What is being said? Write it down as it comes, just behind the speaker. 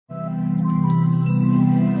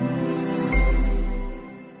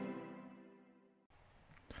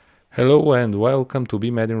Hello and welcome to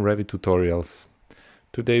Be Mad in Revit tutorials.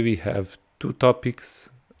 Today we have two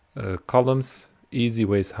topics, columns, easy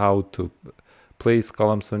ways how to place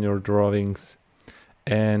columns on your drawings,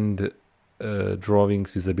 and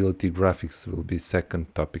drawings visibility graphics will be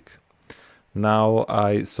second topic. Now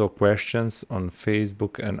I saw questions on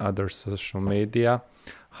Facebook and other social media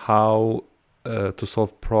how to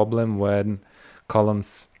solve problem when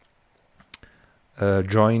columns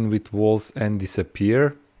join with walls and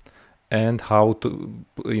disappear, and how to,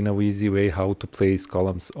 in a easy way, how to place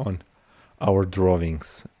columns on our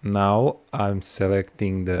drawings. Now I'm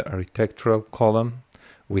selecting the architectural column.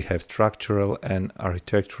 We have structural and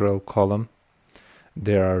architectural column.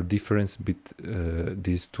 There are differences between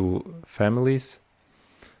these two families.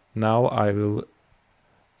 Now I will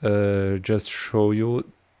just show you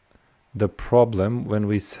the problem when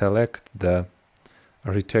we select the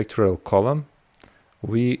architectural column.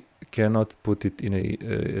 We cannot put it in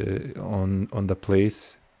a on the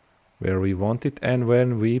place where we want it, and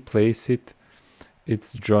when we place it,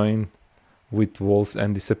 it's joined with walls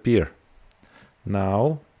and disappear.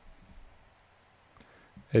 Now,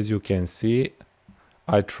 as you can see,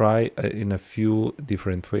 I try in a few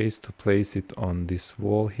different ways to place it on this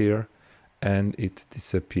wall here, and it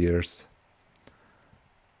disappears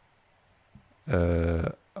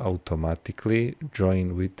automatically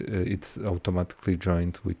joined with it's automatically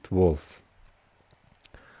joined with walls.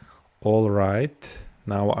 All right,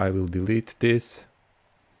 now I will delete this,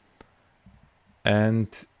 and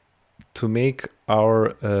to make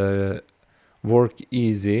our work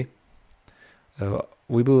easy,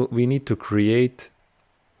 we need to create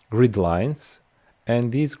grid lines,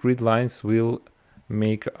 and these grid lines will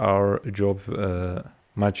make our job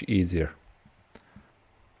much easier.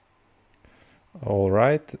 All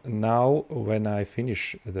right, now when I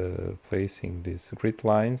finish placing these grid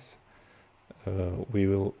lines, we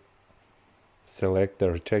will select the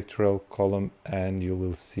architectural column, and you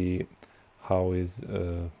will see how is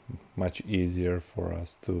much easier for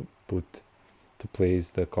us to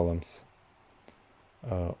place the columns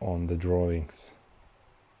on the drawings.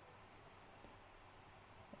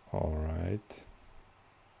 All right.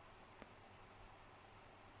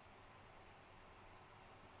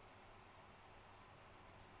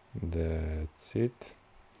 That's it.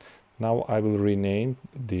 Now I will rename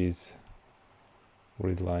these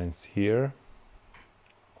grid lines here.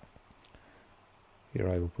 Here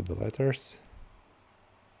I will put the letters.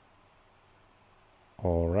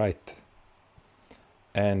 All right.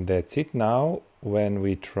 And that's it. Now when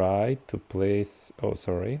we try to place,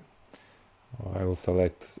 I will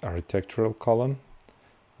select architectural column.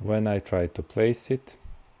 When I try to place it,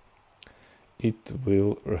 it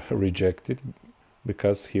will reject it,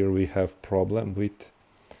 because here we have problem with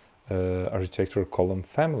architectural column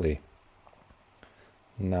family.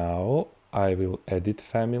 Now I will edit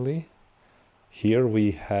family. Here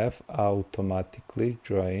we have automatically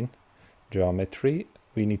join geometry.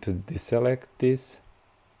 We need to deselect this,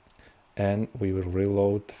 and we will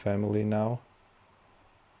reload the family now.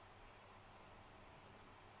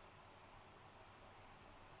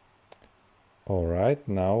 All right,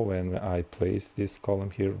 now when I place this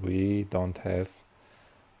column here, we don't have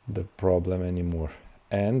the problem anymore,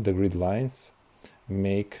 and the grid lines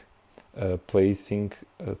make placing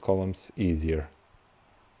columns easier.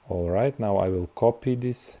 All right, now I will copy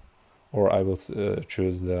this, or I will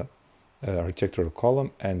choose the architectural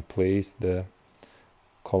column and place the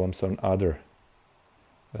columns on other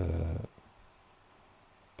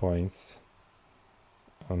points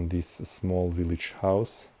on this small village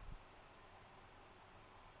house.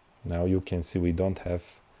 Now you can see we don't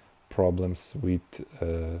have problems with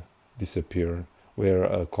disappear,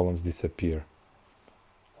 where columns disappear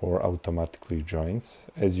or automatically joins.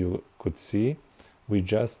 As you could see, we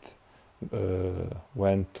just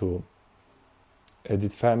went to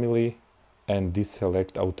edit family and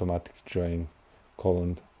deselect automatic join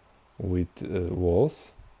column with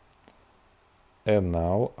walls, and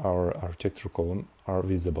now our architectural column are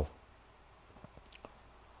visible.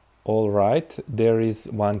 All right, there is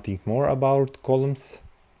one thing more about columns.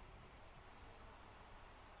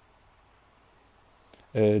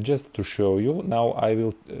 Just to show you, now I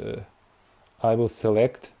will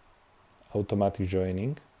select automatic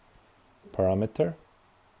joining parameter,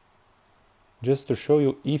 just to show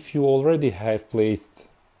you, if you already have placed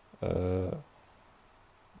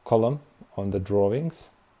column on the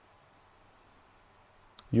drawings,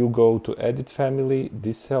 you go to edit family,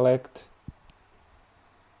 deselect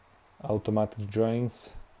automatic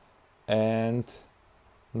joins, and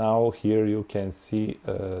now here you can see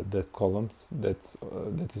the columns that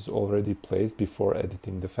is already placed before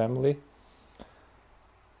editing the family.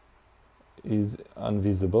 is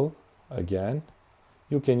invisible again.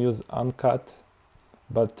 You can use uncut,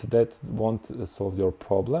 but that won't solve your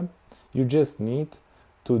problem. You just need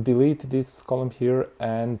to delete this column here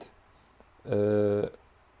and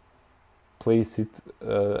place it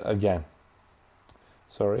again.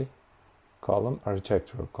 Sorry, column,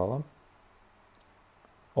 architectural column.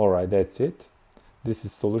 Alright, that's it. This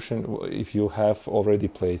is solution if you have already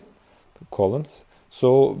placed columns.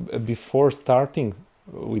 So before starting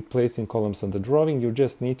with placing columns on the drawing, you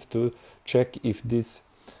just need to check if this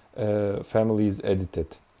family is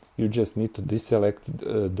edited. You just need to deselect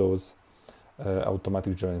those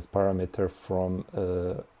automatic joins parameter from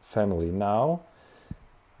family. Now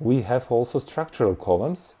we have also structural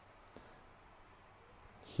columns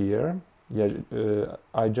here.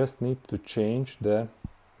 I just need to change the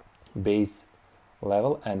base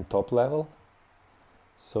level and top level,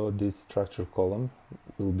 so this structural column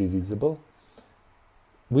will be visible.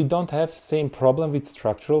 We don't have same problem with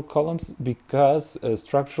structural columns because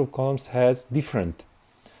structural columns has different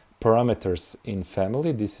parameters in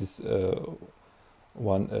family. This is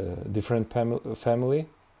one different family.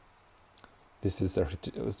 This is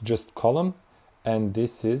just column, and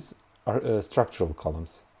this is structural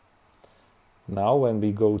columns. Now when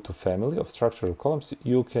we go to family of structural columns,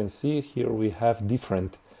 you can see here we have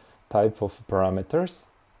different type of parameters,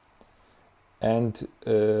 and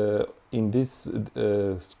in these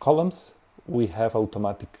columns we have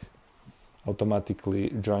automatically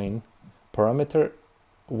join parameter,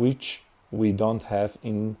 which we don't have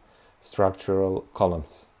in structural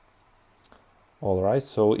columns. Alright,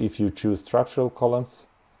 so if you choose structural columns,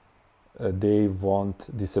 they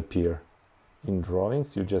won't disappear in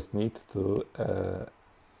drawings. You just need to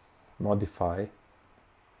modify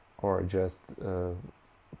or adjust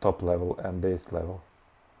top level and base level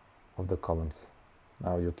of the columns.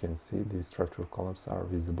 Now you can see these structural columns are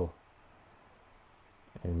visible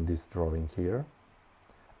in this drawing here,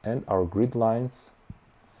 and our grid lines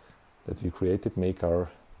that we created make our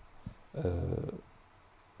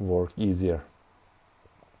work easier.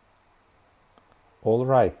 All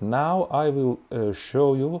right, now I will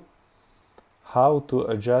show you how to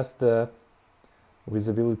adjust the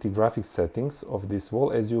visibility graphic settings of this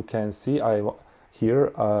wall. As you can see,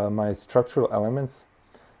 here my structural elements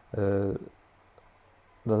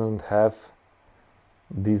doesn't have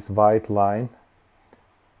this white line,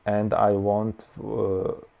 and I want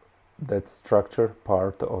that structure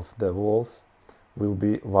part of the walls will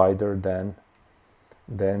be wider than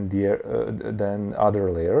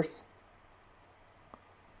other layers.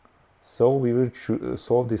 So we will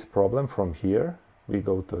solve this problem from here. We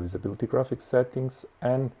go to visibility graphic settings,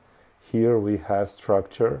 and here we have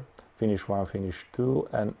structure, finish 1, finish 2,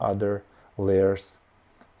 and other layers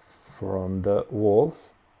from the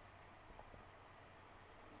walls.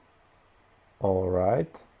 All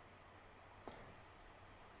right.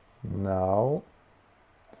 Now,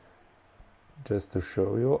 just to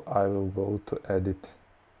show you, I will go to edit.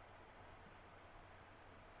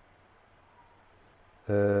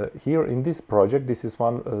 Here in this project, this is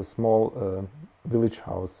one small village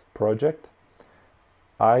house project.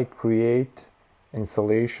 I create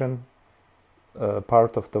insulation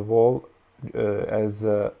part of the wall as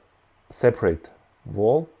a separate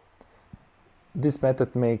wall. This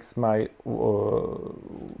method makes my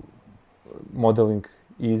modeling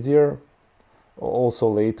easier. Also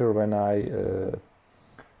later when I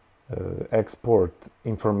export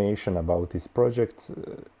information about this project,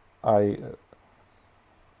 I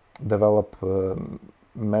develop a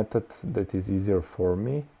method that is easier for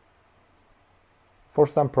me. For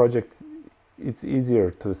some projects it's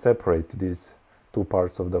easier to separate these two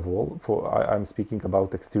parts of the wall. I'm speaking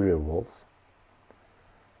about exterior walls.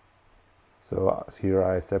 So here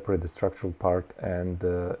I separate the structural part and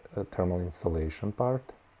the thermal insulation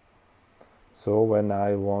part. So when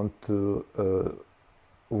I want to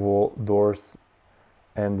doors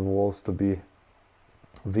and walls to be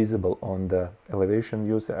visible on the elevation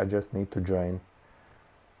views, I just need to join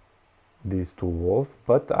these two walls.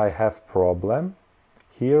 But I have problem.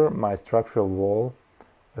 Here my structural wall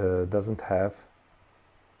doesn't have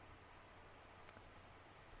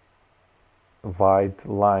wide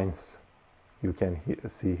lines. You can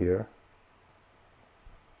see here.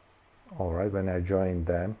 All right, when I join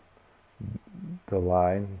them, the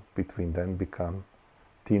line between them become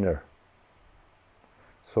thinner.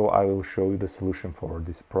 So I will show you the solution for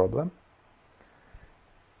this problem.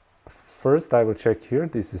 First I will check here,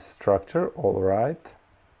 this is structure, all right.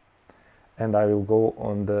 And I will go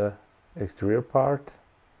on the exterior part.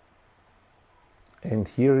 And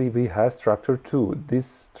here we have structure 2.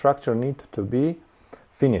 This structure needs to be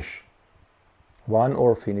finish 1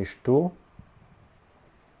 or finish 2.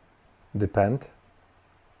 depend.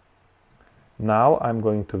 Now I'm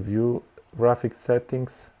going to view graphic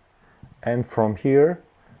settings, and from here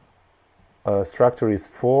structure is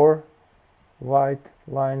 4 white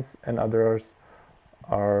lines and others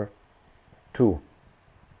are 2.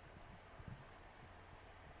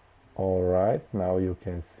 Alright, now you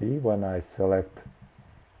can see when I select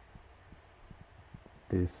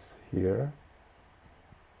this here.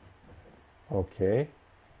 Okay,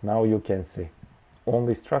 now you can see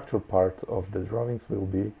only structure part of the drawings will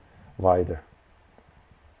be wider.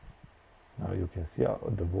 Now you can see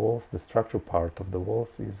the walls, the structure part of the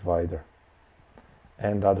walls is wider.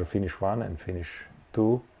 And other finish 1 and finish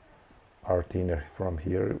 2 are thinner. From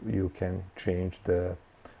here you can change the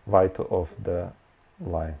width of the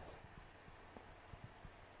lines.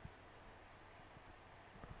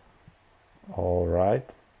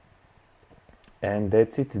 Alright, and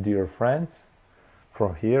that's it, dear friends.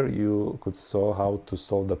 From here you could saw how to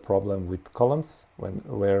solve the problem with columns,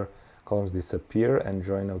 where columns disappear and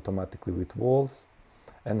join automatically with walls,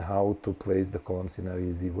 and how to place the columns in an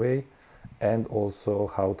easy way, and also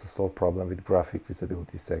how to solve problem with graphic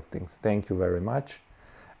visibility settings. Thank you very much,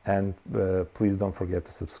 and please don't forget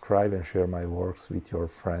to subscribe and share my works with your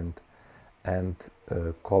friend and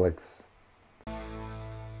colleagues.